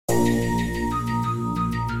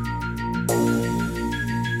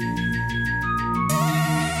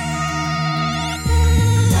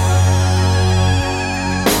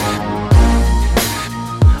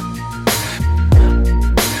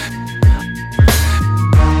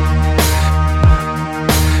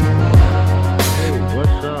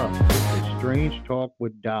Talk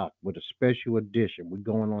with Doc with a special edition. We're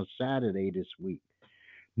going on Saturday this week.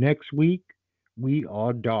 Next week, we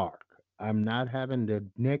are dark. I'm not having the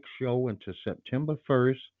next show until September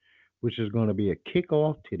 1st, which is going to be a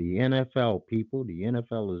kickoff to the NFL, people. The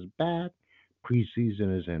NFL is back.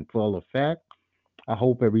 Preseason is in full effect. I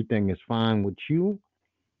hope everything is fine with you.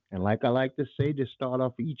 And like I like to say to start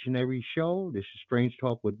off each and every show, this is Strange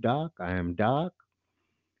Talk with Doc. I am Doc.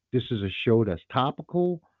 This is a show that's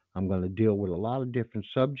topical. I'm going to deal with a lot of different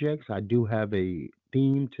subjects. I do have a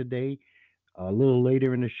theme today. A little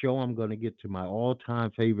later in the show, I'm going to get to my all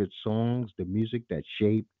time favorite songs, the music that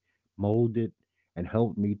shaped, molded, and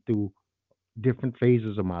helped me through different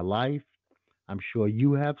phases of my life. I'm sure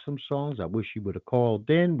you have some songs. I wish you would have called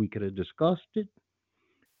in. We could have discussed it.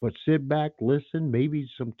 But sit back, listen. Maybe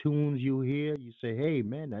some tunes you hear, you say, "Hey,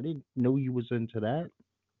 man, I didn't know you was into that."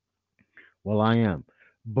 Well, I am.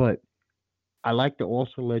 But I like to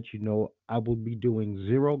also let you know I will be doing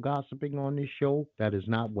zero gossiping on this show. That is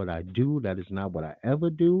not what I do. That is not what I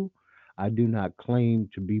ever do. I do not claim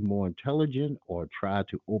to be more intelligent or try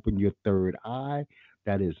to open your third eye.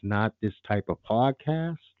 That is not this type of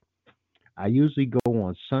podcast. I usually go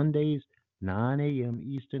on Sundays, 9 a.m.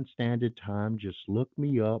 Eastern Standard Time. Just look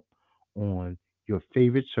me up on your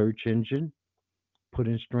favorite search engine. Put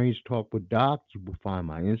in Strange Talk with Doc. You will find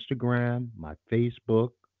my Instagram, my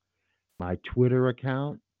Facebook, my Twitter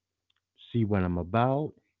account, see what I'm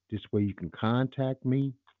about. This way you can contact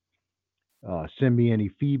me. Send me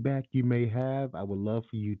any feedback you may have. I would love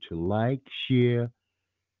for you to like, share,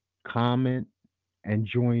 comment, and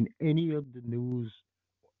join any of the news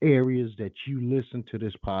areas that you listen to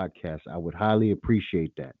this podcast. I would highly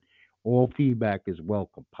appreciate that. All feedback is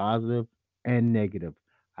welcome, positive and negative.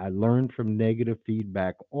 I learned from negative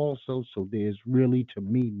feedback also, so there's really, to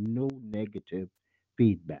me, no negative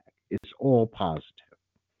feedback. It's all positive.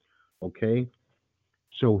 Okay?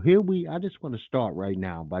 So I just want to start right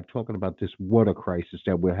now by talking about this water crisis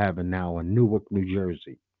that we're having now in Newark, New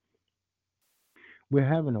Jersey. We're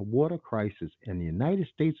having a water crisis in the United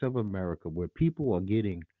States of America where people are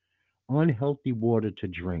getting unhealthy water to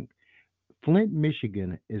drink. Flint,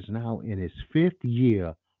 Michigan is now in its fifth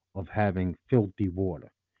year of having filthy water.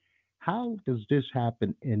 How does this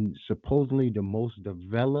happen in supposedly the most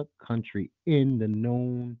developed country in the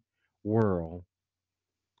known world,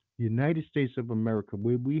 United States of America,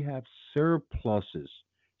 where we have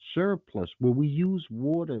where we use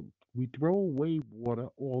water, we throw away water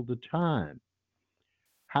all the time?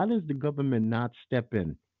 How does the government not step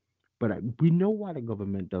in? But we know why the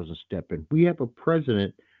government doesn't step in. We have a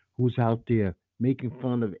president who's out there making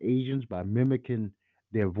fun of Asians by mimicking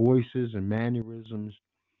their voices and mannerisms.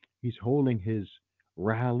 He's holding his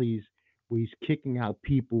rallies where he's kicking out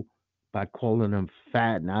people by calling them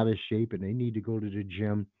fat and out of shape and they need to go to the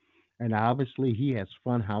gym. And obviously, he has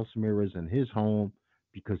funhouse mirrors in his home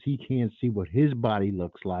because he can't see what his body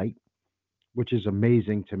looks like, which is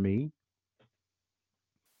amazing to me.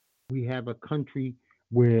 We have a country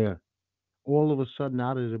where all of a sudden,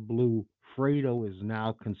 out of the blue, Fredo is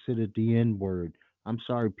now considered the N word. I'm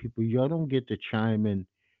sorry, people, y'all don't get to chime in.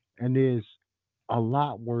 And there's a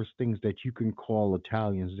lot worse things that you can call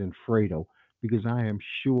Italians than Fredo, because I am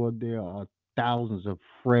sure there are thousands of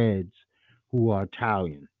Freds who are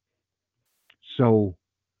Italian. So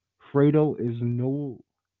Fredo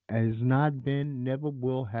has not been, never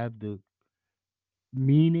will have the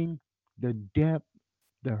meaning, the depth,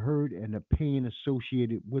 the hurt, and the pain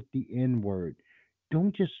associated with the N word.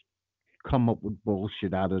 Don't just come up with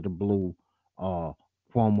bullshit out of the blue, uh,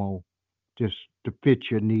 Cuomo, just to fit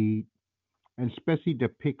your need, and especially to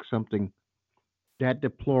pick something that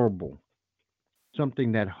deplorable,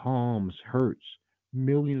 something that harms, hurts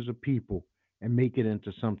millions of people, and make it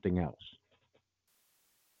into something else.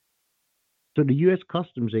 So the U.S.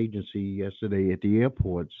 Customs Agency yesterday at the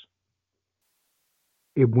airports,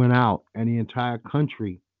 it went out, and the entire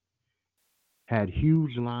country had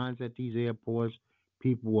huge lines at these airports.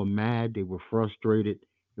 People were mad, they were frustrated.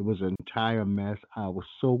 It was an entire mess. I was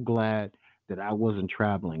so glad that I wasn't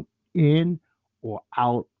traveling in or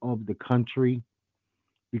out of the country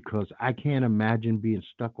because I can't imagine being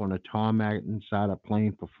stuck on a tarmac inside a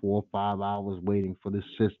plane for 4 or 5 hours waiting for the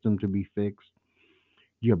system to be fixed.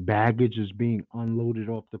 Your baggage is being unloaded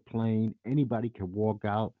off the plane. Anybody can walk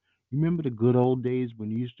out. You remember the good old days when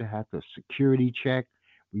you used to have to security check,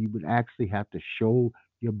 where you would actually have to show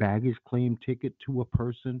your baggage claim ticket to a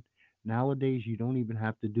person? Nowadays, you don't even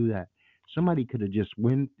have to do that. Somebody could have just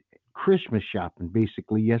went Christmas shopping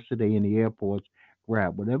basically yesterday in the airports,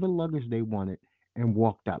 grabbed whatever luggage they wanted, and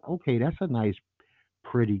walked out. Okay, that's a nice,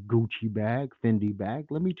 pretty Gucci bag, Fendi bag.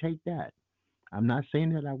 Let me take that. I'm not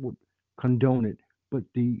saying that I would condone it, But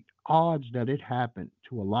the odds that it happened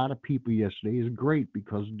to a lot of people yesterday is great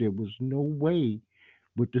because there was no way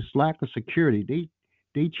with this lack of security.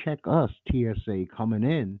 They check us TSA coming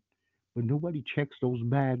in, but nobody checks those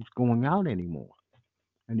bags going out anymore,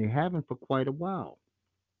 and they haven't for quite a while.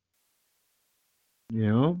 You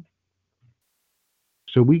know.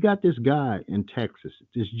 So we got this guy in Texas,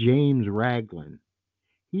 this James Ragland.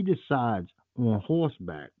 He decides on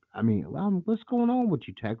horseback. I mean, what's going on with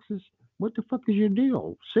you, Texas? What the fuck is your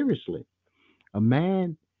deal? Seriously. A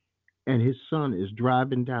man and his son is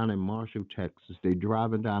driving down in Marshall, Texas. They're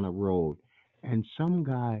driving down a road, and some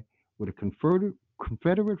guy with a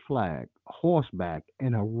Confederate flag, horseback,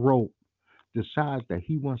 and a rope decides that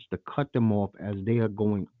he wants to cut them off as they are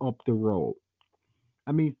going up the road.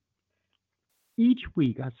 I mean, each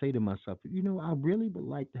week I say to myself, I really would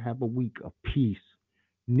like to have a week of peace,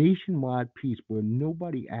 nationwide peace, where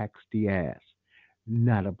nobody acts the ass.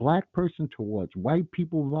 Not a black person towards white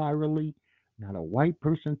people virally, not a white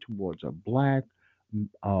person towards a black,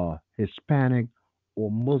 Hispanic,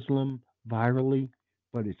 or Muslim virally,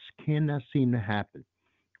 but it cannot seem to happen.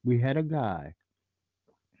 We had a guy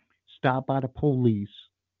stopped by the police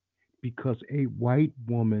because a white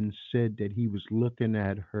woman said that he was looking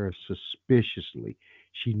at her suspiciously.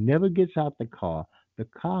 She never gets out the car. The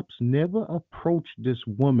cops never approach this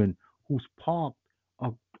woman who's parked uh,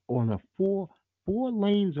 on a four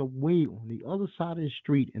lanes away on the other side of the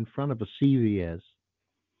street in front of a CVS.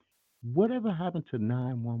 Whatever happened to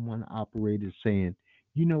 911 operators saying,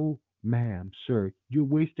 ma'am, sir, you're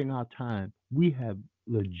wasting our time. We have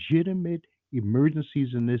legitimate emergencies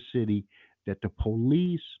in this city that the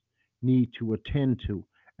police need to attend to.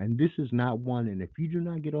 And this is not one. And if you do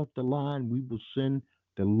not get off the line, we will send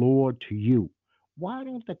the Lord to you. Why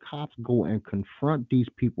don't the cops go and confront these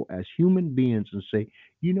people as human beings and say,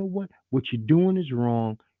 you know what? What you're doing is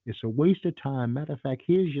wrong. It's a waste of time. Matter of fact,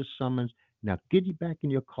 here's your summons. Now get you back in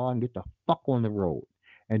your car and get the fuck on the road.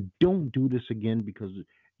 And don't do this again because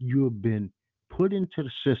you have been put into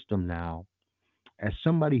the system now as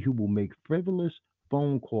somebody who will make frivolous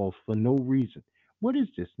phone calls for no reason. What is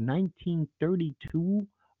this, 1932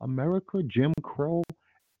 America, Jim Crow,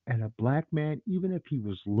 and a black man, even if he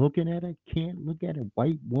was looking at it, can't look at a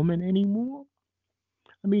white woman anymore?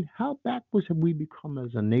 I mean, how backwards have we become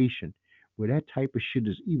as a nation where that type of shit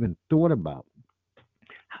is even thought about?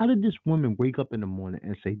 How did this woman wake up in the morning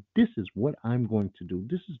and say, this is what I'm going to do?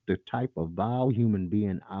 This is the type of vile human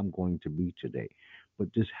being I'm going to be today. But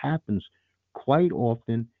this happens quite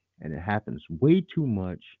often and it happens way too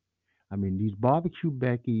much. I mean, these barbecue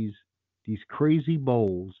Beckys, these crazy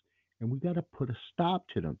bowls, and we got to put a stop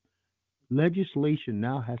to them. Legislation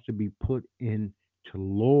now has to be put into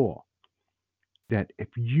law that if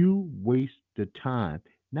you waste the time,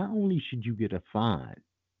 not only should you get a fine,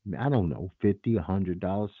 I don't know, 50,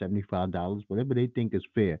 $100, $75, whatever they think is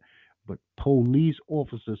fair, but police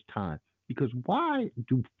officers' time. Because why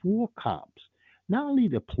do four cops, not only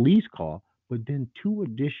the police car, but then two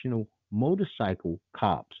additional motorcycle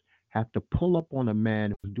cops have to pull up on a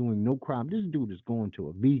man who's doing no crime? This dude is going to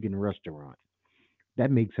a vegan restaurant.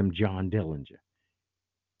 That makes him John Dillinger.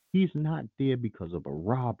 He's not there because of a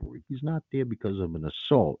robbery. He's not there because of an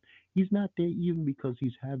assault. He's not there even because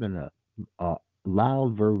he's having a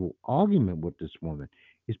loud verbal argument with this woman.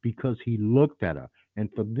 It's because he looked at her. And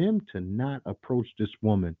for them to not approach this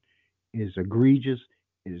woman is egregious,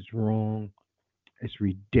 it is wrong, it's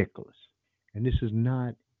ridiculous. And this is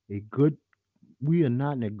not a good, we are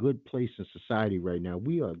not in a good place in society right now.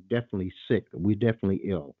 We are definitely sick. We're definitely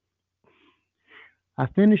ill. I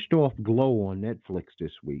finished off Glow on Netflix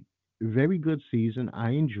this week. Very good season.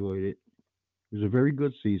 I enjoyed it. It was a very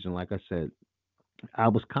good season. Like I said, I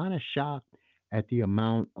was kind of shocked at the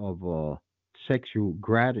amount of sexual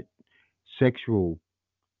sexual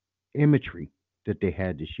imagery that they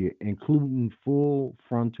had this year, including full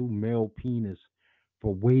frontal male penis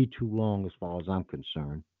for way too long, as far as I'm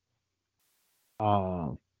concerned.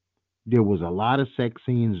 Uh, there was a lot of sex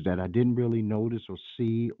scenes that I didn't really notice or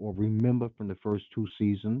see or remember from the first two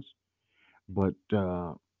seasons, but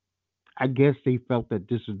I guess they felt that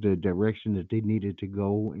this is the direction that they needed to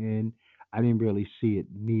go in. I didn't really see it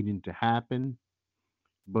needing to happen,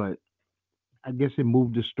 but I guess it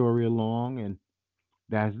moved the story along, and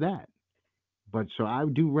that's that. But so I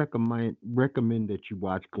do recommend that you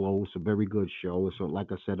watch Glow. It's a very good show. So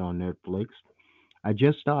like I said on Netflix, I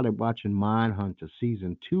just started watching Mindhunter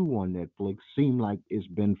season two on Netflix. Seemed like it's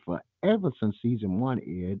been forever since season one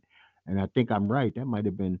aired, and I think I'm right. That might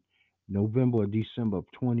have been November or December of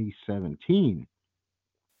 2017.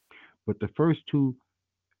 But the first two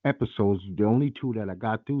episodes, the only two that I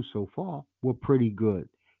got through so far, were pretty good.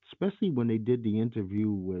 especially when they did the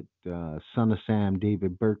interview with Son of Sam,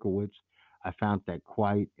 David Berkowitz. I found that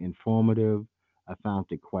quite informative. I found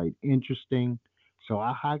it quite interesting. So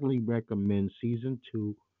I highly recommend season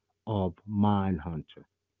two of Mindhunter.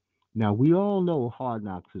 Now we all know Hard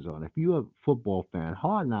Knocks is on. If you're a football fan,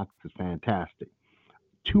 Hard Knocks is fantastic.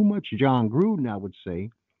 Too much John Gruden, I would say,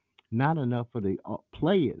 not enough for the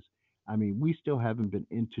players. I mean, we still haven't been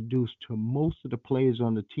introduced to most of the players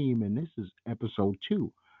on the team, and this is episode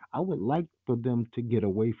two. I would like for them to get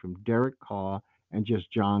away from Derek Carr and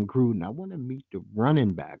just John Gruden. I want to meet the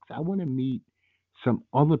running backs. I want to meet some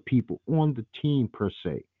other people on the team per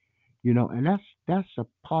se. And that's a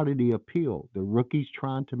part of the appeal. The rookies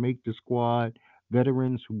trying to make the squad,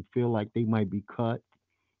 veterans who feel like they might be cut,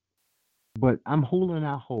 but I'm holding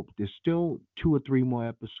out hope. There's still two or three more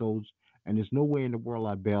episodes, and there's no way in the world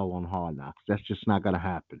I bail on Hard Knocks. That's just not going to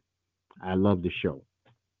happen. I love the show.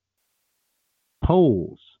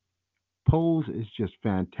 Polls. Polls is just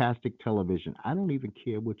fantastic television. I don't even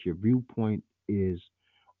care what your viewpoint is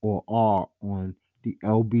or are on the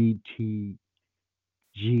LBTGQ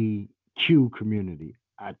community.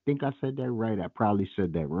 I think I said that right. I probably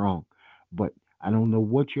said that wrong. But I don't know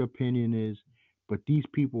what your opinion is, but these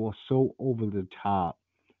people are so over the top.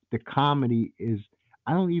 The comedy is,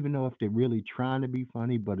 I don't even know if they're really trying to be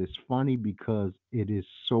funny, but it's funny because it is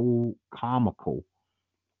so comical,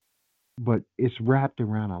 but it's wrapped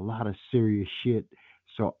around a lot of serious shit.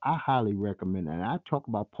 So I highly recommend it. And I talk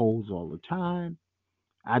about polls all the time.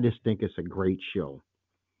 I just think it's a great show.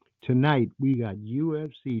 Tonight we got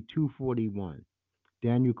UFC 241.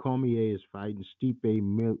 Daniel Cormier is fighting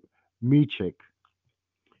Stipe Miocic.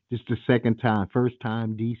 This is the second time. First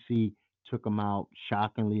time DC took him out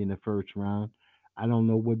shockingly in the first round. I don't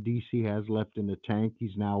know what DC has left in the tank.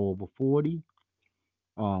 He's now over 40.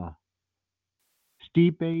 Uh,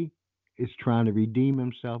 Stipe is trying to redeem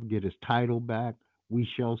himself, get his title back. We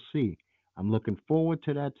shall see. I'm looking forward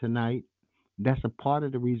to that tonight. That's a part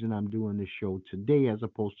of the reason I'm doing this show today as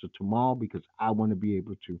opposed to tomorrow because I want to be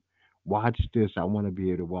able to watch this. I want to be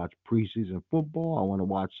able to watch preseason football. I want to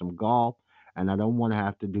watch some golf, and I don't want to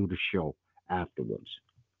have to do the show afterwards.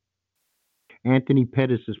 Anthony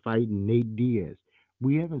Pettis is fighting Nate Diaz.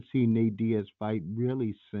 We haven't seen Nate Diaz fight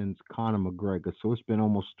really since Conor McGregor, so it's been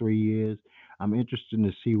almost 3 years. I'm interested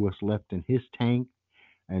to see what's left in his tank,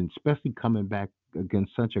 and especially coming back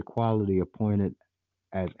against such a quality opponent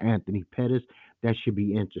as Anthony Pettis. That should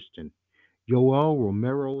be interesting. Yoel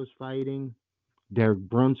Romero is fighting. Derek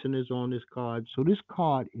Brunson is on this card. So this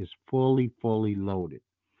card is fully loaded.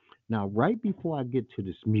 Now, right before I get to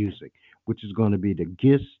this music, which is going to be the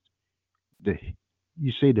gist, the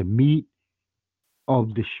you say the meat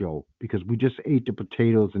of the show, because we just ate the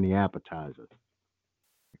potatoes and the appetizers.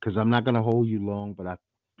 Because I'm not going to hold you long, but I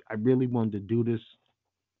really wanted to do this.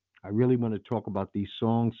 I really want to talk about these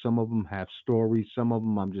songs. Some of them have stories. Some of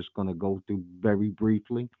them I'm just going to go through very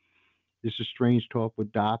briefly. This is Strange Talk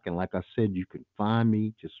with Doc, and like I said, you can find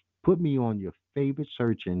me. Just put me on your favorite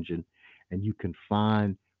search engine, and you can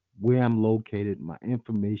find where I'm located, my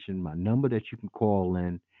information, my number that you can call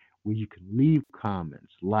in, where you can leave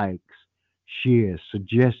comments, likes, shares,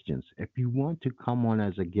 suggestions. If you want to come on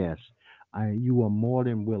as a guest, you are more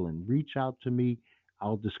than willing. Reach out to me.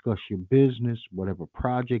 I'll discuss your business, whatever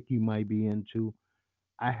project you might be into.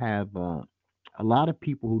 I have a lot of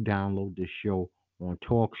people who download this show on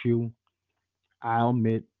TalkShoe. I'll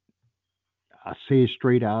admit, I say it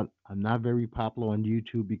straight out. I'm not very popular on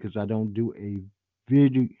YouTube because I don't do a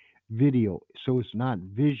video, so it's not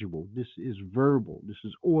visual. This is verbal. This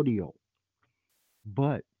is audio.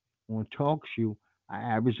 But on TalkShoe, I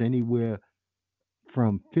average anywhere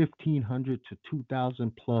from 1,500 to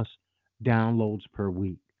 2,000 plus downloads per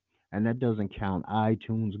week, and that doesn't count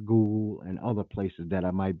iTunes, Google, and other places that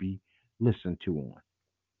I might be listened to on.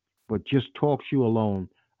 But just TalkShoe alone,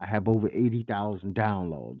 I have over 80,000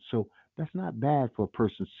 downloads. So that's not bad for a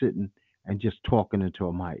person sitting and just talking into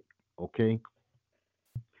a mic. Okay.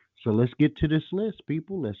 So let's get to this list,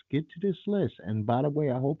 people. Let's get to this list. And by the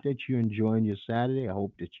way, I hope that you're enjoying your Saturday. I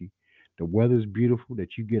hope that the weather's beautiful,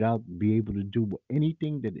 that you get out and be able to do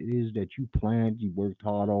anything that it is that you planned. You worked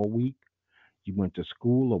hard all week. You went to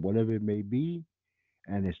school or whatever it may be.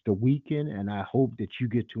 And it's the weekend. And I hope that you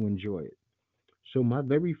get to enjoy it. So my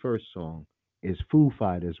very first song is Foo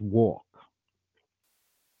Fighters' Walk.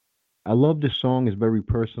 I love this song. It's very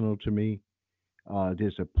personal to me.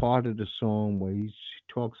 There's a part of the song where he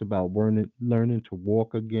talks about learning to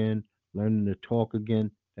walk again, learning to talk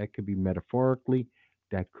again. That could be metaphorically,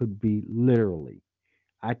 that could be literally.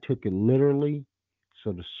 I took it literally,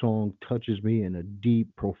 so the song touches me in a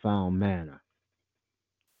deep, profound manner.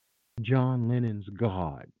 John Lennon's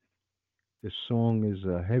God. The song is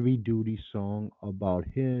a heavy duty song about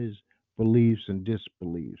his beliefs and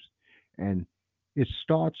disbeliefs. And it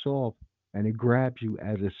starts off and it grabs you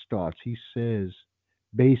as it starts. He says,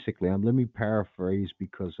 basically, let me paraphrase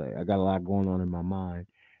because I got a lot going on in my mind,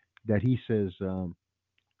 that he says,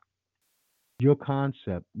 your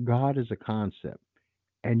concept, God is a concept,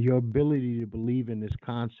 and your ability to believe in this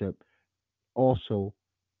concept also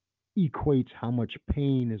equates how much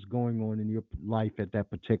pain is going on in your life at that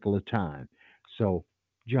particular time. So,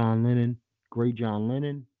 John Lennon, great John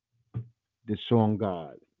Lennon, the song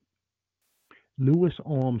God. Louis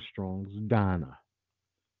Armstrong's Donna.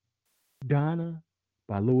 Donna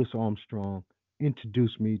by Louis Armstrong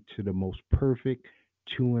introduced me to the most perfect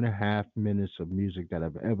 2.5 minutes of music that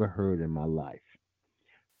I've ever heard in my life.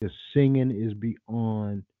 The singing is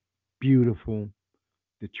beyond beautiful.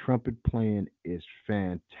 The trumpet playing is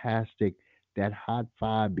fantastic. That hot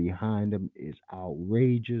vibe behind them is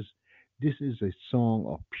outrageous. This is a song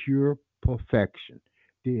of pure perfection.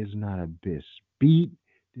 There is not a miss beat.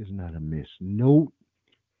 There's not a miss note.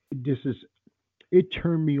 This is it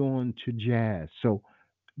turned me on to jazz. So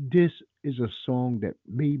this is a song that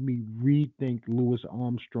made me rethink Louis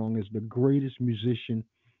Armstrong as the greatest musician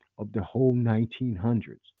of the whole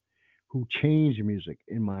 1900s, who changed music,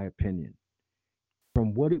 in my opinion,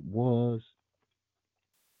 from what it was,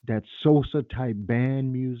 that Sosa type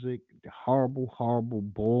band music, the horrible, horrible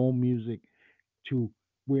ball music, to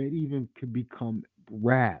where it even could become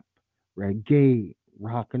rap, reggae,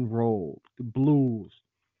 rock and roll, the blues.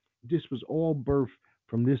 This was all birthed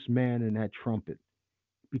from this man and that trumpet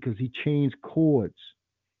because he changed chords.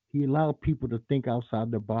 He allowed people to think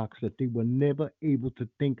outside the box that they were never able to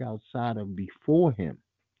think outside of before him.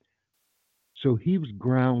 So he was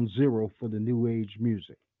ground zero for the new age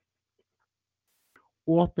music.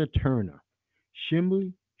 Arthur Turner,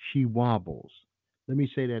 Shimmy, She Wobbles. Let me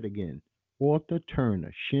say that again. Arthur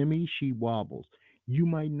Turner, Shimmy, She Wobbles. You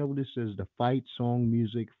might know this as the fight song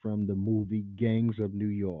music from the movie Gangs of New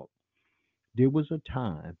York. There was a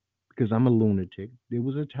time, because I'm a lunatic, there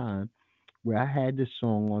was a time where I had this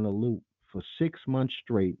song on a loop for 6 months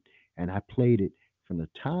straight, and I played it from the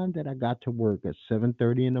time that I got to work at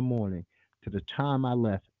 7:30 in the morning to the time I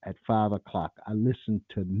left at 5 o'clock. I listened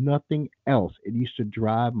to nothing else. It used to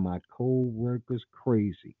drive my co-workers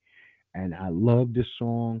crazy, and I love this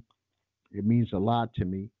song. It means a lot to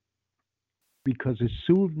me because it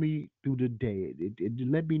soothed me through the day. It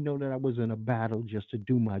let me know that I was in a battle just to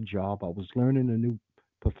do my job. I was learning a new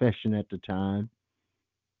profession at the time.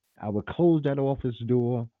 I would close that office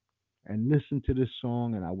door and listen to this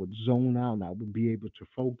song, and I would zone out and I would be able to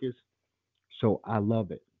focus. So I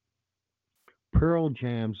love it. Pearl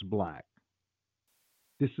Jam's Black.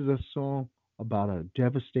 This is a song about a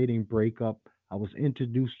devastating breakup. I was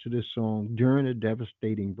introduced to this song during a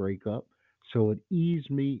devastating breakup, so it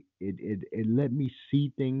eased me. It let me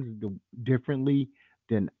see things differently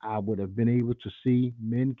than I would have been able to see.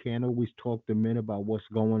 Men can't always talk to men about what's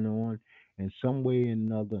going on, and some way or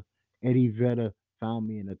another, Eddie Vedder found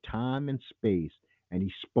me in a time and space, and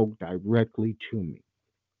he spoke directly to me.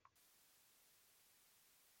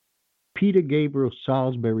 Peter Gabriel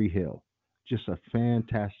Salisbury Hill, just a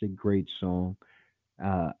fantastic, great song.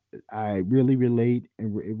 Uh, I really relate,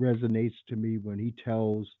 and it resonates to me when he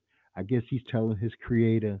tells, I guess he's telling his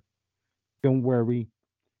creator, don't worry,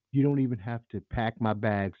 you don't even have to pack my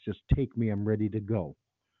bags, just take me, I'm ready to go.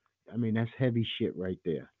 I mean, that's heavy shit right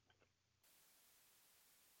there.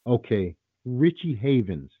 Okay, Richie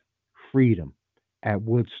Havens, Freedom at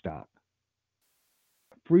Woodstock.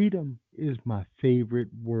 Freedom is my favorite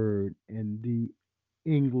word in the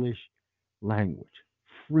English language.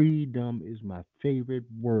 Freedom is my favorite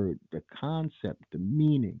word. The concept, the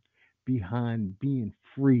meaning behind being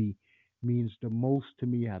free means the most to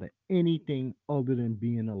me out of anything other than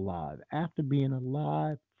being alive. After being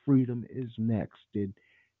alive, freedom is next.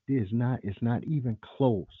 It's not even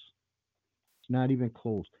close. It's not even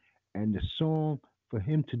close. And the song for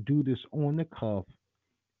him to do this on the cuff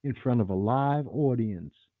in front of a live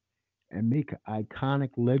audience and make an iconic,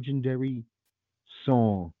 legendary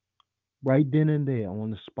song right then and there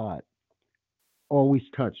on the spot always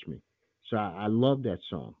touched me. So I love that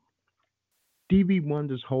song. Stevie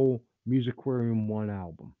Wonder's whole Musicarium 1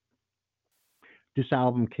 album. This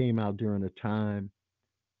album came out during a time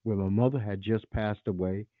where my mother had just passed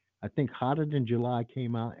away. I think Hotter Than July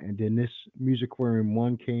came out, and then this Musicarium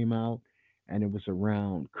 1 came out, and it was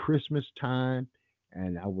around Christmas time.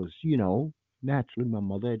 And I was, naturally, my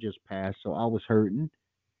mother had just passed, so I was hurting,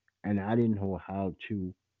 and I didn't know how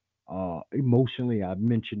to emotionally. I've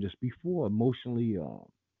mentioned this before. Emotionally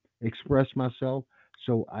express myself,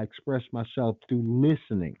 so I express myself through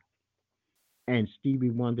listening. And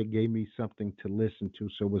Stevie Wonder gave me something to listen to,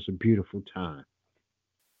 so it was a beautiful time.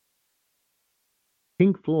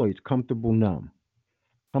 Pink Floyd's Comfortably Numb.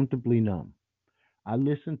 I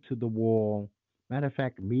listened to The Wall. Matter of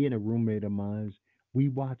fact, me and a roommate of mine, we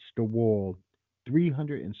watched The Wall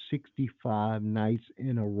 365 nights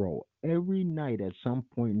in a row. Every night at some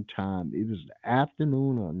point in time, it was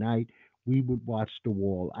afternoon or night, we would watch The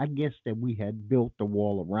Wall. I guess that we had built The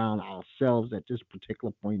Wall around ourselves at this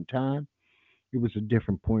particular point in time. It was a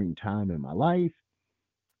different point in time in my life,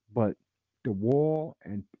 but The Wall,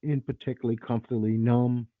 and in particularly Comfortably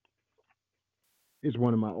Numb, is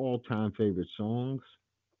one of my all-time favorite songs.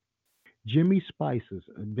 Jimmy Spice's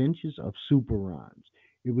Adventures of Super Rhymes.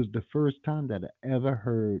 It was the first time that I ever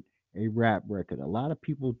heard a rap record. A lot of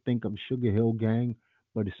people think of Sugar Hill Gang,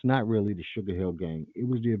 but it's not really the Sugar Hill Gang. It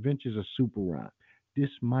was the Adventures of Super Rhyme.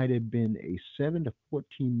 This might have been a 7 to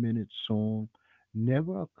 14-minute song.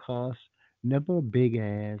 Never a cuss, never a big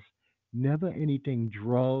ass, never anything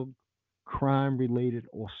drug, crime related,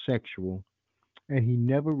 or sexual. And he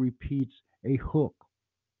never repeats a hook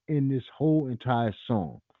in this whole entire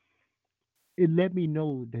song. It let me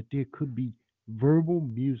know that there could be verbal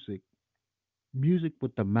music, music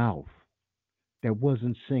with the mouth that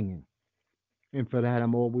wasn't singing. And for that,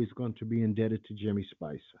 I'm always going to be indebted to Jimmy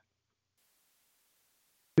Spicer.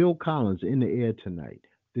 Phil Collins, In the Air Tonight.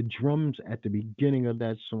 The drums at the beginning of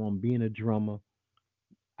that song, being a drummer,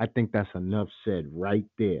 I think that's enough said right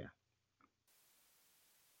there.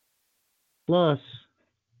 Plus,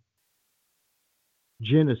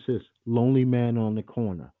 Genesis, Lonely Man on the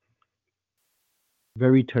Corner.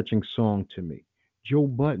 Very touching song to me. Joe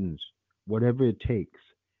Buttons, Whatever It Takes.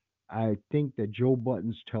 I think that Joe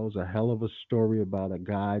Buttons tells a hell of a story about a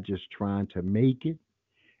guy just trying to make it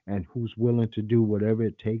and who's willing to do whatever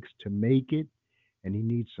it takes to make it. And he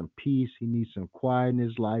needs some peace, he needs some quiet in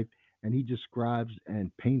his life. And he describes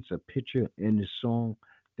and paints a picture in this song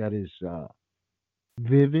that is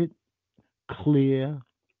vivid, clear,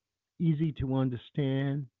 easy to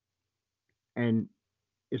understand, and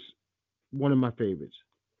it's one of my favorites.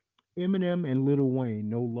 Eminem and Lil Wayne,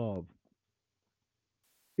 No Love.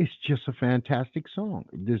 It's just a fantastic song.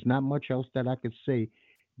 There's not much else that I could say.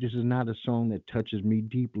 This is not a song that touches me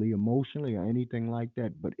deeply emotionally or anything like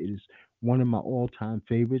that, but it is one of my all time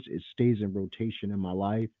favorites. It stays in rotation in my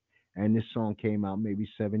life. And this song came out maybe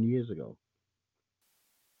 7 years ago.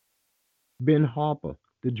 Ben Harper,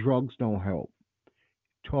 The Drugs Don't Help,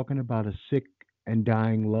 talking about a sick and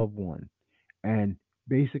dying loved one. And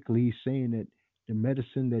basically, he's saying that the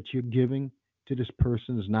medicine that you're giving to this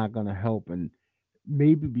person is not going to help. And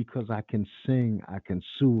maybe because I can sing, I can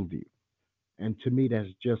soothe you. And to me, that's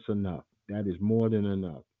just enough. That is more than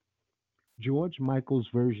enough. George Michael's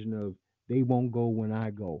version of They Won't Go When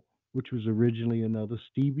I Go, which was originally another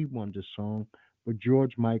Stevie Wonder song, but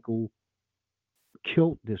George Michael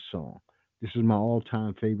killed this song. This is my all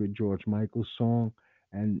time favorite George Michael song.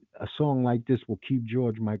 And a song like this will keep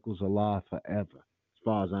George Michael's alive forever, as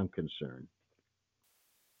far as I'm concerned.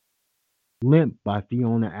 Limp by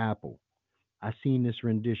Fiona Apple. I seen this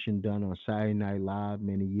rendition done on Saturday Night Live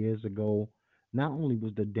many years ago. Not only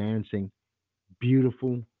was the dancing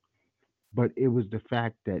beautiful, but it was the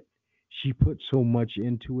fact that she put so much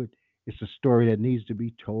into it. It's a story that needs to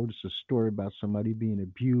be told. It's a story about somebody being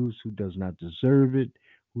abused who does not deserve it,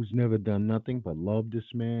 who's never done nothing but love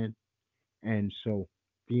this man. And so,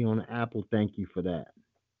 Fiona Apple, thank you for that.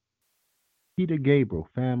 Peter Gabriel,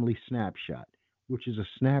 Family Snapshot, which is a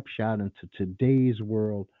snapshot into today's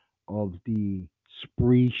world of the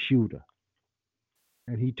spree shooter.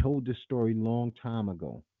 And he told this story long time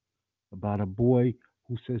ago about a boy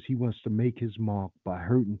who says he wants to make his mark by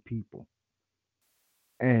hurting people.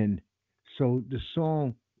 And so the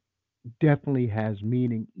song definitely has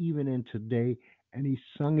meaning even in today. And he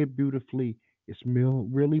sung it beautifully. It's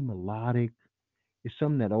really melodic. It's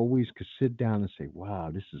something that always could sit down and say,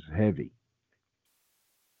 wow, this is heavy.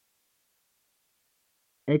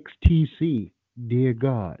 XTC, Dear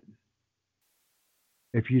God.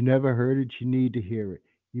 If you never heard it, you need to hear it.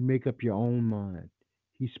 You make up your own mind.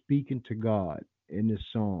 He's speaking to God in this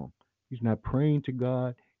song. He's not praying to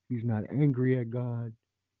God. He's not angry at God.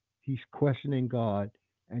 He's questioning God,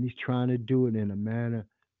 and he's trying to do it in a manner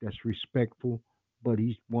that's respectful, but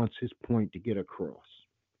he wants his point to get across.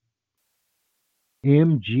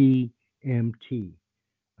 MGMT,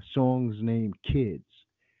 a song's named Kids.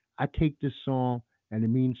 I take this song and it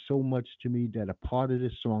means so much to me that a part of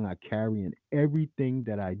this song I carry in everything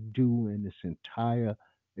that I do in this entire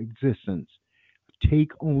existence.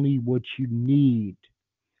 Take only what you need.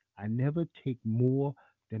 I never take more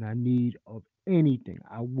than I need of anything.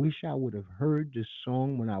 I wish I would have heard this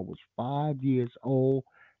song when I was 5 years old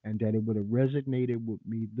and that it would have resonated with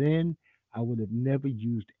me then. I would have never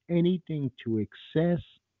used anything to excess.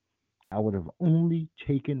 I would have only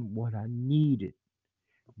taken what I needed.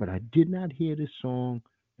 But I did not hear this song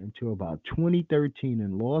until about 2013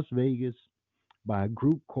 in Las Vegas by a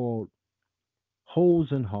group called Holes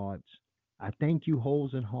and Hearts. I thank you,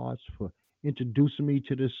 Holes and Hearts, for introducing me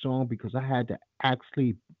to this song because I had to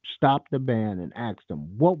actually stop the band and ask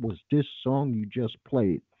them, what was this song you just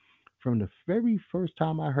played? From the very first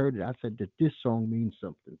time I heard it, I said that this song means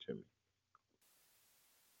something to me.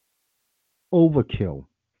 Overkill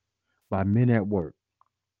by Men at Work.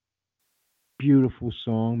 Beautiful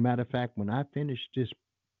song. Matter of fact, when I finish this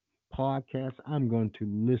podcast, I'm going to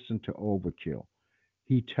listen to Overkill.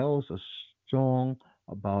 He tells a song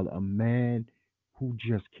about a man who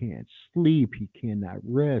just can't sleep. He cannot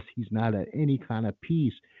rest. He's not at any kind of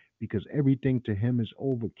peace because everything to him is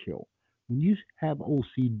overkill. When you have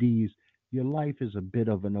OCDs, your life is a bit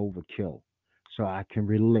of an overkill. So I can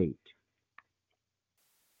relate.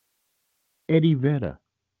 Eddie Vedder,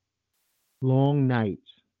 Long Nights,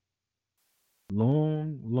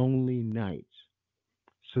 Long Lonely Nights,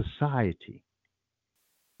 Society.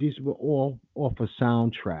 These were all off a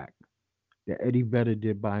soundtrack that Eddie Vedder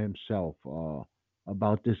did by himself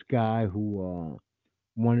about this guy who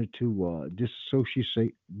wanted to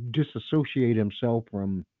disassociate himself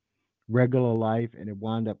from regular life, and it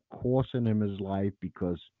wound up costing him his life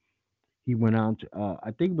because he went on to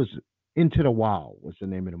I think it was Into the Wild was the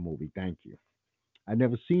name of the movie. Thank you. I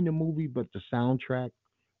never seen the movie, but the soundtrack,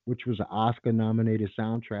 which was an Oscar nominated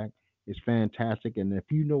soundtrack, is fantastic. And if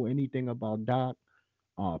you know anything about Doc,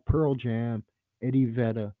 Pearl Jam, Eddie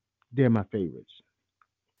Vedder, they're my favorites.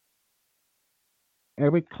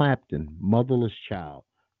 Eric Clapton, Motherless Child.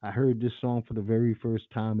 I heard this song for the very first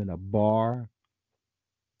time in a bar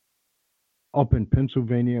up in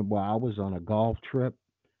Pennsylvania while I was on a golf trip.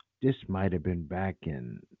 This might have been back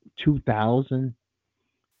in 2000,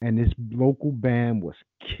 and this local band was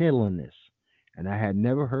killing this. And I had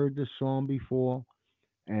never heard this song before.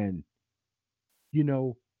 And, you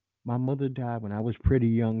know, my mother died when I was pretty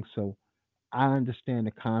young, so I understand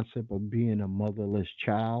the concept of being a motherless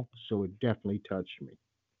child, so it definitely touched me.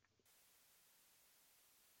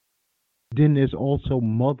 Then there's also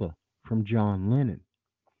Mother from John Lennon.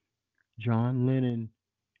 John Lennon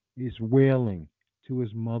is wailing to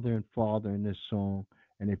his mother and father in this song.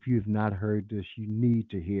 And if you've not heard this, you need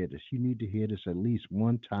to hear this. You need to hear this at least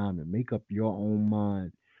one time and make up your own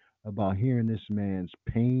mind about hearing this man's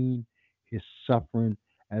pain, his suffering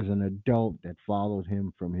as an adult that followed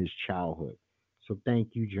him from his childhood. So thank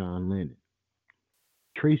you, John Lennon.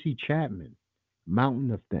 Tracy Chapman,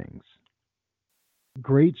 Mountain of Things.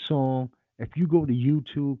 Great song. If you go to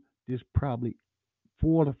YouTube, there's probably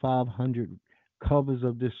 400 to 500 covers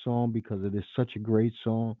of this song because it is such a great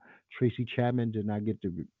song. Tracy Chapman did not get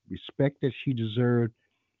the respect that she deserved.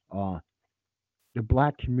 Uh, the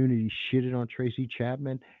black community shitted on Tracy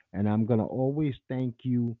Chapman, and I'm gonna always thank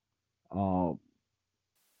you, uh,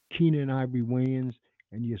 Keenan Ivory Wayans,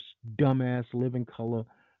 and your dumbass Living Color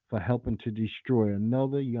for helping to destroy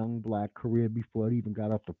another young black career before it even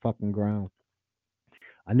got off the fucking ground.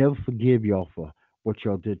 I never forgive y'all for what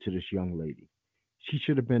y'all did to this young lady. She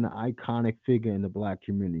should have been an iconic figure in the black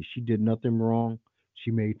community. She did nothing wrong.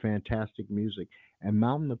 She made fantastic music. And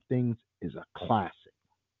Mountain of Things is a classic.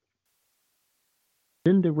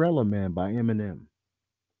 Cinderella Man by Eminem.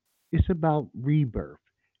 It's about rebirth,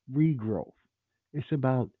 regrowth. It's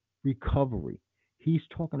about recovery. He's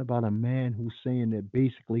talking about a man who's saying that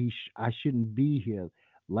basically I shouldn't be here.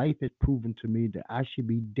 Life had proven to me that I should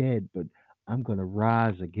be dead, but I'm going to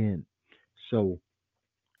rise again. So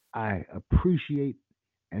I appreciate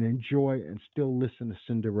and enjoy and still listen to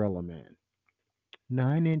Cinderella Man.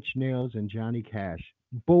 Nine Inch Nails and Johnny Cash,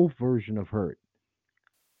 both version of Hurt.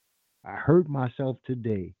 I hurt myself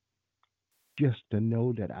today just to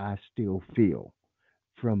know that I still feel.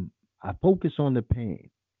 From I focus on the pain,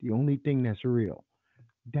 the only thing that's real.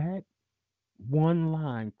 That one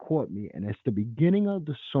line caught me, and it's the beginning of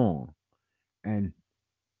the song. And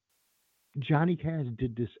Johnny Cash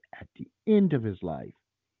did this at the end of his life,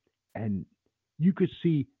 and you could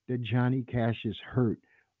see that Johnny Cash's hurt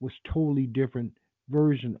was totally different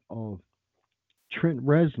version of Trent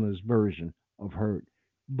Reznor's version of hurt,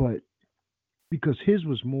 but because his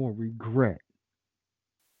was more regret,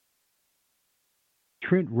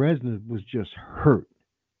 Trent Reznor was just hurt,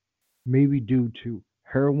 maybe due to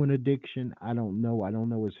heroin addiction. I don't know. I don't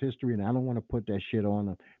know his history, and I don't want to put that shit on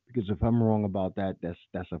him because if I'm wrong about that,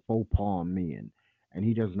 that's a faux pas on me, and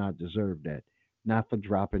he does not deserve that. not for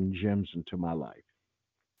dropping gems into my life.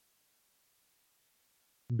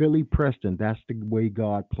 Billy Preston, that's the way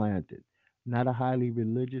God planned it. Not a highly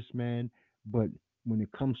religious man, but when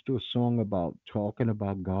it comes to a song about talking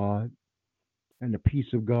about God and the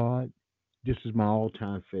peace of God, this is my all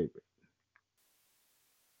time favorite.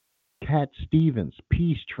 Cat Stevens,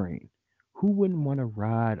 Peace Train. Who wouldn't want to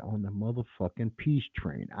ride on the motherfucking Peace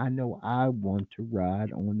Train? I know I want to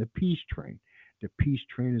ride on the Peace Train. The Peace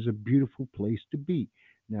Train is a beautiful place to be.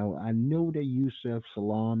 Now, I know that Yusef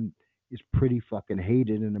Salam is pretty fucking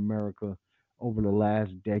hated in America over the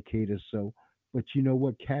last decade or so. But you know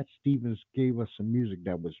what? Cat Stevens gave us some music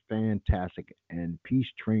that was fantastic, and Peace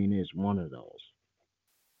Train is one of those.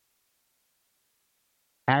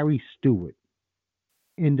 Harry Stewart,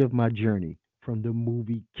 End of My Journey, from the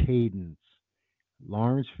movie Cadence.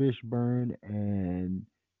 Lawrence Fishburne and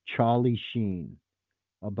Charlie Sheen,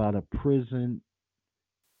 about a prison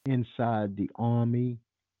inside the army,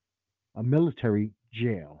 a military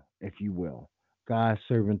jail, if you will. Guy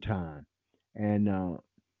serving time. And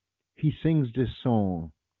he sings this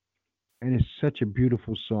song, and it's such a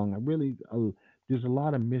beautiful song. There's a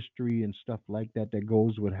lot of mystery and stuff like that that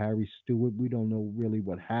goes with Harry Stewart. We don't know really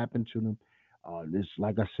what happened to them.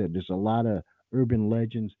 Like I said, there's a lot of urban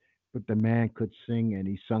legends, but the man could sing, and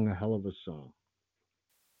he sung a hell of a song.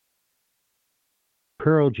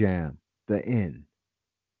 Pearl Jam, The End.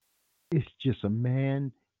 It's just a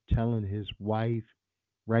man telling his wife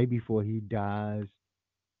right before he dies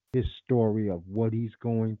his story of what he's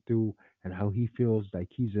going through and how he feels like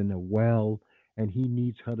he's in a well and he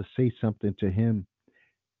needs her to say something to him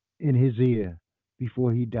in his ear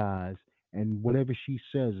before he dies. And whatever she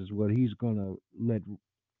says is what he's going to let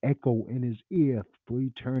echo in his ear for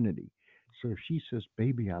eternity. So if she says,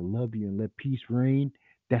 "Baby, I love you," and let peace reign,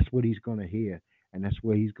 that's what he's going to hear. And that's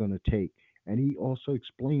where he's going to take. And he also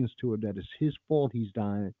explains to her that it's his fault he's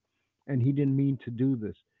dying and he didn't mean to do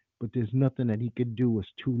this. But there's nothing that he could do. It's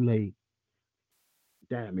too late.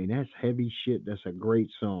 I mean, that's heavy shit. That's a great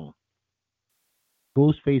song.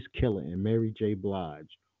 Ghostface Killer and Mary J. Blige.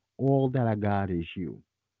 All that I got is you.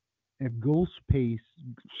 If Ghostface,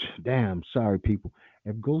 damn, sorry people,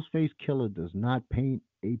 if Ghostface Killer does not paint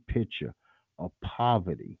a picture of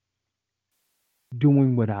poverty,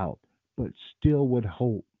 doing without, but still with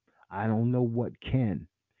hope, I don't know what can.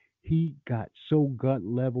 He got so gut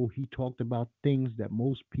level, he talked about things that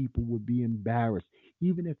most people would be embarrassed,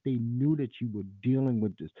 even if they knew that you were dealing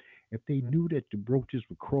with this, if they knew that the roaches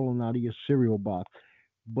were crawling out of your cereal box,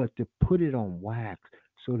 but to put it on wax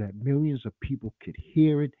so that millions of people could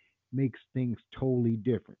hear it makes things totally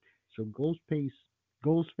different. So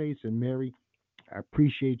Ghostface and Mary, I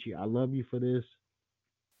appreciate you. I love you for this.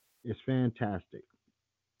 It's fantastic.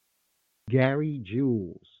 Gary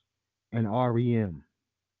Jules and REM.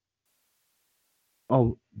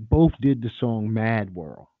 Oh, both did the song Mad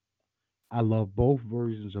World. I love both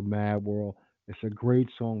versions of Mad World. It's a great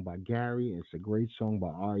song by Gary. It's a great song by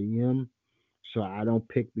REM. So I don't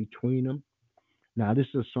pick between them. Now, this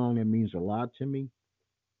is a song that means a lot to me.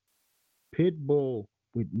 Pitbull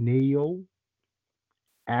with Neo,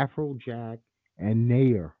 Afrojack, and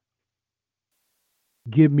Nair.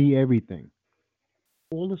 Give me everything.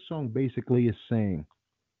 All the song basically is saying,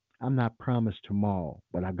 I'm not promised tomorrow,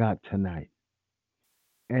 but I got tonight.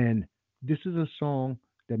 And this is a song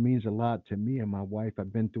that means a lot to me and my wife.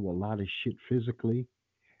 I've been through a lot of shit physically,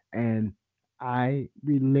 and I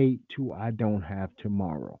relate to I don't have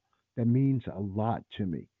tomorrow. That means a lot to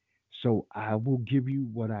me. So I will give you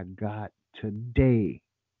what I got today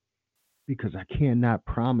because I cannot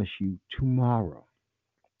promise you tomorrow.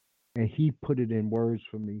 And he put it in words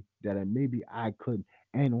for me that maybe I couldn't.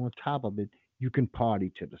 And on top of it, you can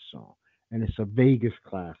party to the song. And it's a Vegas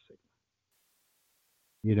classic,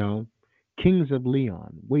 you know? Kings of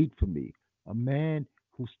Leon, Wait for Me. A man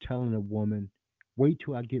who's telling a woman, wait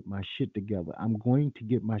till I get my shit together. I'm going to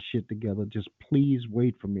get my shit together. Just please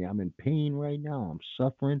wait for me. I'm in pain right now. I'm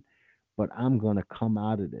suffering, but I'm going to come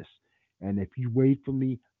out of this. And if you wait for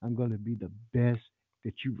me, I'm going to be the best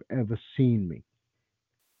that you've ever seen me.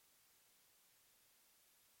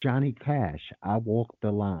 Johnny Cash, I Walk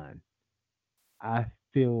the Line. I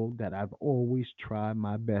feel that I've always tried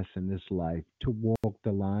my best in this life to walk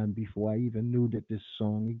the line before I even knew that this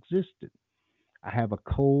song existed. I have a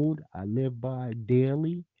code I live by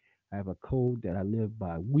daily. I have a code that I live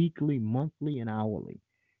by weekly, monthly, and hourly.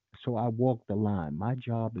 So I walk the line. My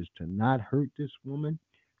job is to not hurt this woman.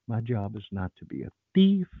 My job is not to be a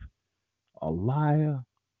thief, a liar,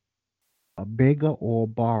 a beggar, or a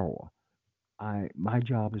borrower. My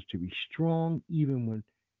job is to be strong even when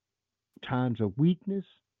times of weakness.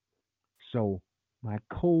 So my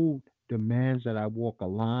code demands that I walk a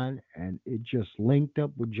line, and it just linked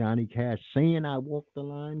up with Johnny Cash saying I walked the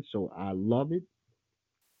line, so I love it.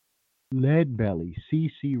 Lead Belly,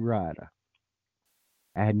 CC Rider.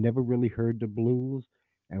 I had never really heard the blues,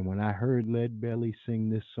 and when I heard Lead Belly sing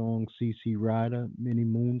this song, CC Rider, many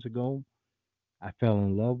moons ago, I fell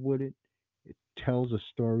in love with it. It tells a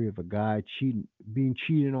story of a guy being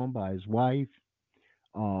cheated on by his wife.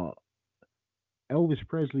 Uh, Elvis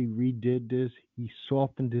Presley redid this. He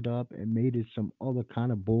softened it up and made it some other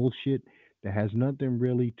kind of bullshit that has nothing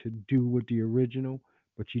really to do with the original.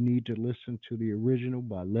 But you need to listen to the original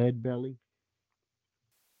by Lead Belly.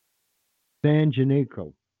 San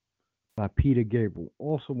Janeco by Peter Gabriel,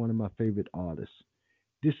 also one of my favorite artists.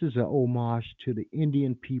 This is a homage to the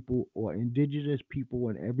Indian people or indigenous people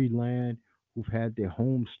in every land who've had their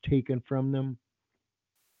homes taken from them.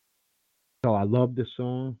 So I love this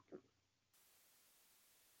song.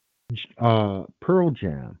 Pearl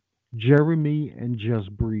Jam, Jeremy and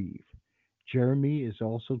Just Breathe. Jeremy is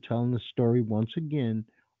also telling the story once again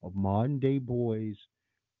of modern day boys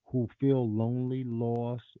who feel lonely,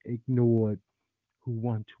 lost, ignored, who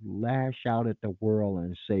want to lash out at the world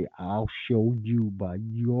and say, I'll show you by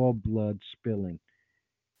your blood spilling.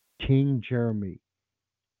 King Jeremy.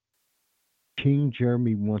 King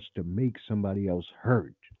Jeremy wants to make somebody else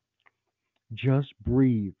hurt. Just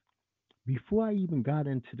breathe. Before I even got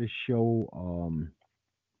into the show,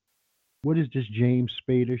 what is this James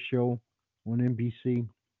Spader show on NBC?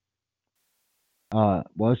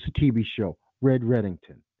 Well, it's a TV show, Red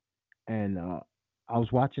Reddington. And I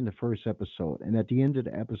was watching the first episode, and at the end of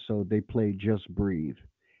the episode, they played Just Breathe.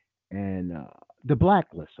 And The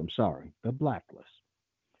Blacklist, I'm sorry, The Blacklist.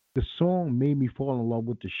 The song made me fall in love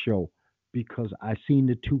with the show because I seen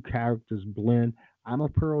the two characters blend. I'm a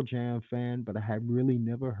Pearl Jam fan, but I had really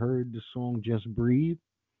never heard the song Just Breathe.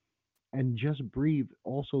 And Just Breathe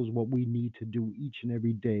also is what we need to do each and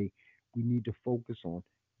every day. We need to focus on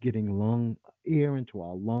getting lung air into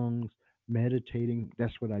our lungs, meditating.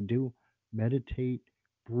 That's what I do. Meditate,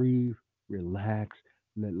 breathe, relax,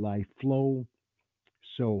 let life flow.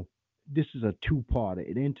 So this is a two-parter.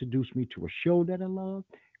 It introduced me to a show that I love,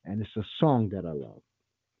 and it's a song that I love.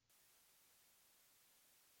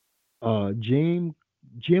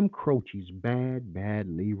 Jim Croce's "Bad Bad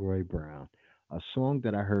Leroy Brown," a song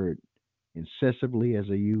that I heard incessantly as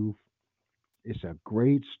a youth. It's a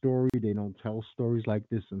great story. They don't tell stories like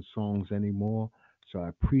this in songs anymore. So I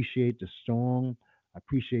appreciate the song. I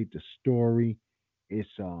appreciate the story. It's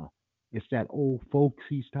uh it's that old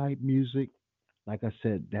folksy type music. Like I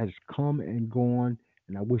said, that has come and gone,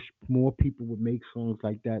 and I wish more people would make songs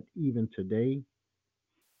like that even today.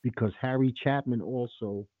 Because Harry Chapman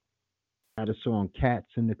also had a song "Cats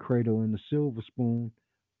in the Cradle and the Silver Spoon,"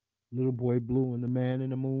 "Little Boy Blue and the Man in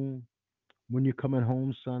the Moon." "When you're coming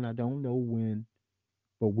home, son, I don't know when,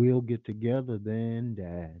 but we'll get together then,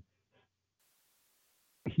 Dad."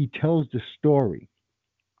 He tells the story,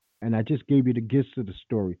 and I just gave you the gist of the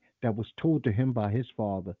story that was told to him by his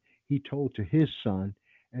father. He told to his son,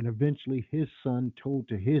 and eventually his son told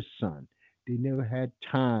to his son. They never had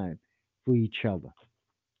time for each other.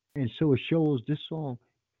 And so it shows this song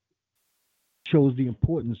shows the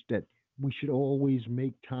importance that we should always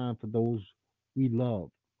make time for those we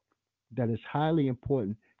love. That it's highly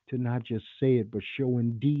important to not just say it, but show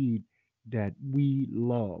indeed that we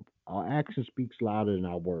love. Our action speaks louder than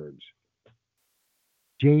our words.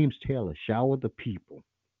 James Taylor, shower the people.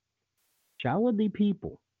 Shower the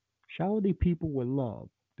people. Shower the people with love.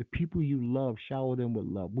 The people you love, shower them with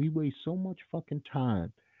love. We waste so much fucking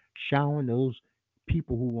time showering those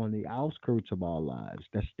people who are on the outskirts of our lives,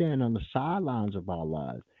 that stand on the sidelines of our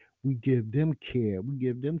lives. We give them care. We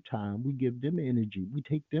give them time. We give them energy. We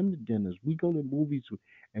take them to dinners. We go to movies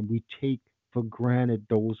and we take for granted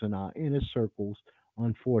those in our inner circles,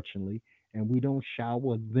 unfortunately, and we don't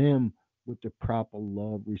shower them with the proper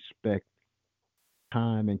love, respect,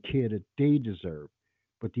 time and care that they deserve,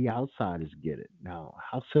 but the outsiders get it. Now,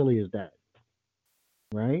 how silly is that,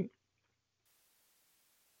 right?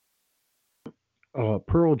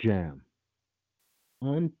 Pearl Jam,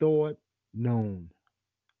 Unthought, Known.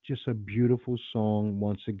 Just a beautiful song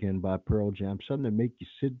once again by Pearl Jam. Something to make you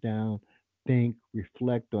sit down, think,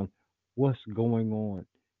 reflect on what's going on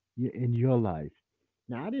in your life.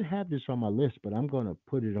 Now, I didn't have this on my list, but I'm going to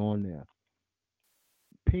put it on there.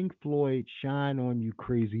 Pink Floyd, Shine On You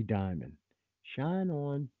Crazy Diamond. Shine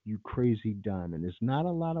On You Crazy Diamond. There's not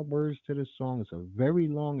a lot of words to this song. It's a very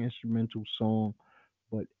long instrumental song,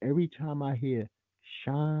 but every time I hear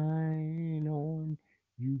Shine On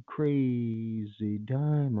You Crazy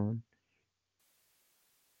Diamond,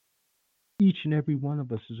 each and every one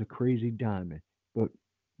of us is a crazy diamond. But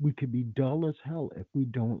We could be dull as hell if we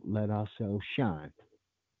don't let ourselves shine.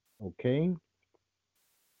 Okay?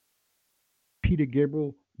 Peter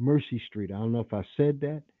Gabriel, Mercy Street. I don't know if I said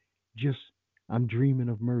that. Just, I'm dreaming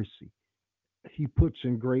of mercy. He puts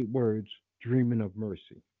in great words, dreaming of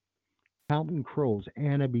mercy. Counting Crows,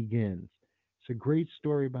 Anna Begins. It's a great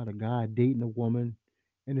story about a guy dating a woman,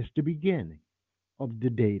 and it's the beginning of the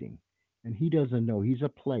dating. And he doesn't know. He's a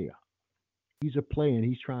player. He's a player, and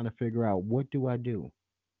he's trying to figure out, what do I do?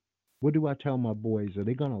 What do I tell my boys? Are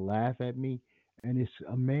they going to laugh at me? And it's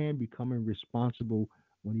a man becoming responsible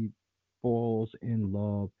when he falls in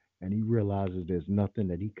love and he realizes there's nothing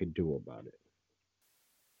that he could do about it.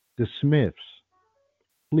 The Smiths,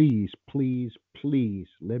 please, please, please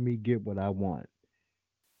let me get what I want.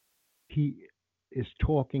 He is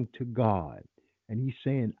talking to God and he's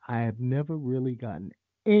saying, I have never really gotten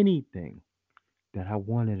anything that I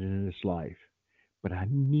wanted in this life, but I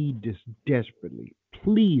need this desperately.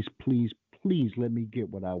 Please, please, please let me get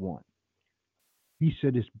what I want. He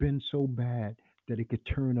said it's been so bad that it could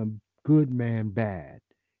turn a good man bad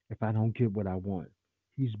if I don't get what I want.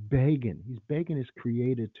 He's begging. He's begging his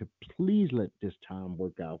creator to please let this time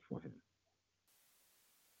work out for him.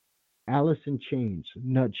 Alice in Chains,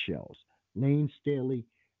 Nutshells. Lane Staley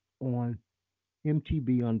on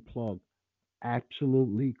MTV Unplugged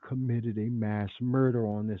absolutely committed a mass murder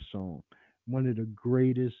on this song. One of the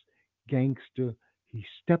greatest gangster. He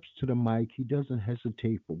steps to the mic. He doesn't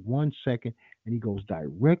hesitate for 1 second, and he goes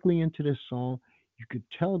directly into this song. You could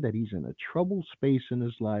tell that he's in a troubled space in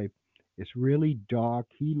his life. It's really dark.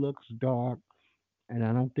 He looks dark, and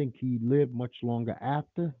I don't think he lived much longer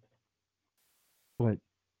after. But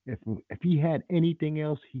if he had anything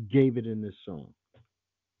else, he gave it in this song.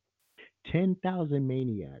 10,000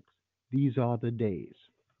 Maniacs. These are the days.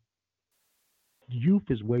 Youth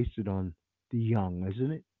is wasted on the young,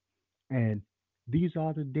 isn't it? And these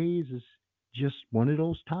are the days is just one of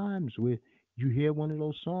those times where you hear one of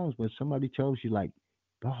those songs when somebody tells you like,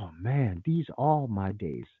 "Oh man, these are my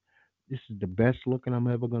days. This is the best looking I'm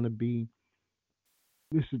ever gonna be.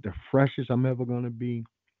 This is the freshest I'm ever gonna be.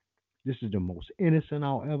 This is the most innocent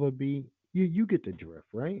I'll ever be." You get the drift,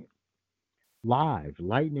 right? Live,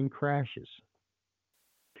 Lightning Crashes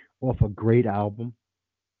off a great album.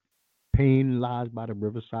 Pain Lies by the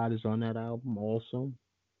Riverside is on that album also.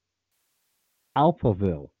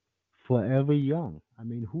 Alphaville, Forever Young. I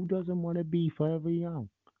mean, who doesn't want to be forever young?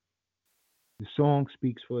 The song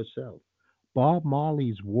speaks for itself. Bob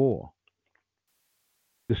Marley's War,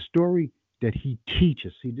 the story that he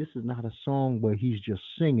teaches. See, this is not a song where he's just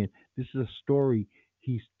singing. This is a story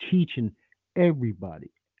he's teaching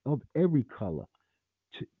everybody of every color.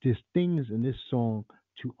 There's things in this song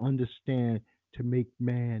to understand to make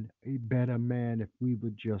man a better man if we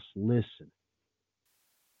would just listen.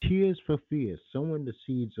 Tears for Fears, sowing the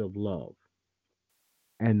seeds of love.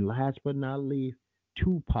 And last but not least,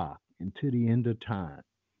 Tupac and To the End of Time.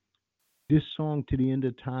 This song, To the End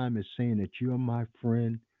of Time, is saying that you're my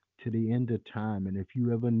friend to the end of time. And if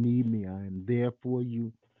you ever need me, I am there for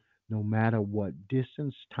you no matter what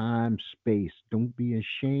distance, time, space. Don't be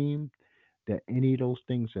ashamed that any of those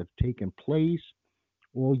things have taken place.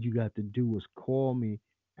 All you got to do is call me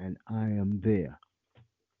and I am there.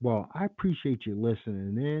 Well, I appreciate you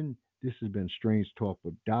listening in. This has been Strange Talk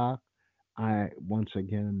with Doc. I once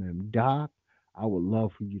again am Doc. I would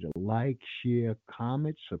love for you to like, share,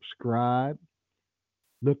 comment, subscribe,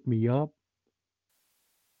 look me up,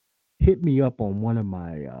 hit me up on one of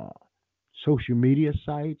my social media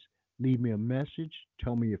sites, leave me a message,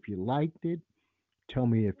 tell me if you liked it, tell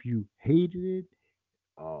me if you hated it,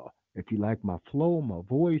 if you like my flow, my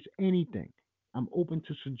voice, anything. I'm open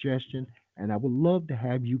to suggestion, and I would love to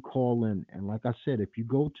have you call in. And like I said, if you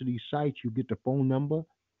go to these sites, you get the phone number,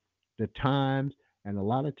 the times, and a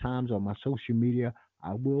lot of times on my social media,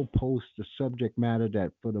 I will post the subject matter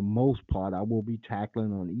that, for the most part, I will be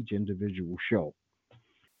tackling on each individual show.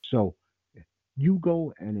 So you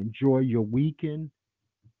go and enjoy your weekend.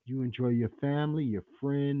 You enjoy your family, your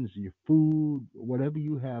friends, your food, whatever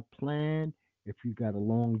you have planned. If you got a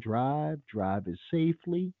long drive, drive it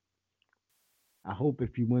safely. I hope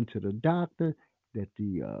if you went to the doctor that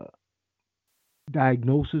the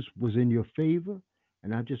diagnosis was in your favor.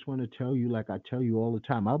 And I just want to tell you, like I tell you all the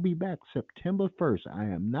time, I'll be back September 1st. I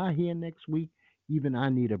am not here next week. Even I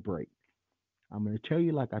need a break. I'm going to tell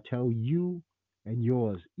you, like I tell you and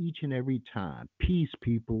yours each and every time. Peace,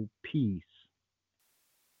 people. Peace.